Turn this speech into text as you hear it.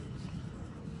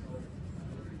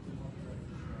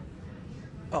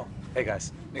Hey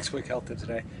guys, Nick's Quick Health Tip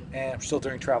today, and I'm still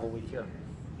during travel week here.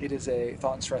 It is a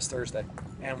Thought and Stress Thursday,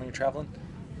 and when you're traveling,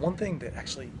 one thing that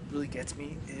actually really gets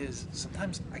me is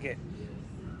sometimes I get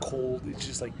cold. It's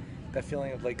just like that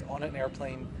feeling of like on an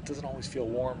airplane it doesn't always feel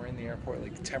warm, or in the airport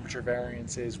like the temperature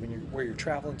variances when you're where you're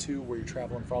traveling to, where you're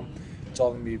traveling from. It's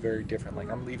all gonna be very different.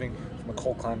 Like I'm leaving from a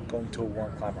cold climate going to a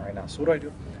warm climate right now. So what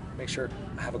do? Make sure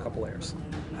I have a couple layers.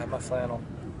 I have my flannel,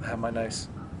 I have my nice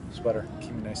sweater,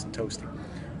 keep me nice and toasty.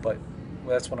 But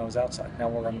well, that's when I was outside. Now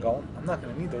where I'm going, I'm not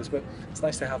going to need those, but it's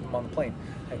nice to have them on the plane.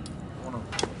 Hey, I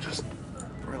want to just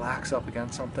relax up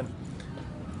against something.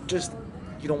 Just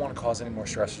you don't want to cause any more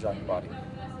stressors on your body.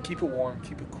 Keep it warm,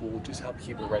 keep it cool, just help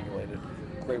keep it regulated.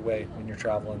 Great way when you're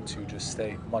traveling to just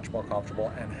stay much more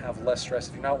comfortable and have less stress.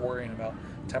 If you're not worrying about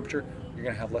temperature, you're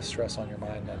going to have less stress on your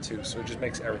mind then too. So it just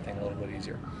makes everything a little bit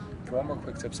easier. If you want more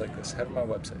quick tips like this, head to my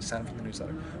website, sign up for the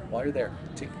newsletter. While you're there,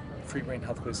 take free brain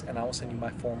health quiz, and I will send you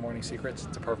my 4 morning secrets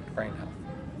to perfect brain health.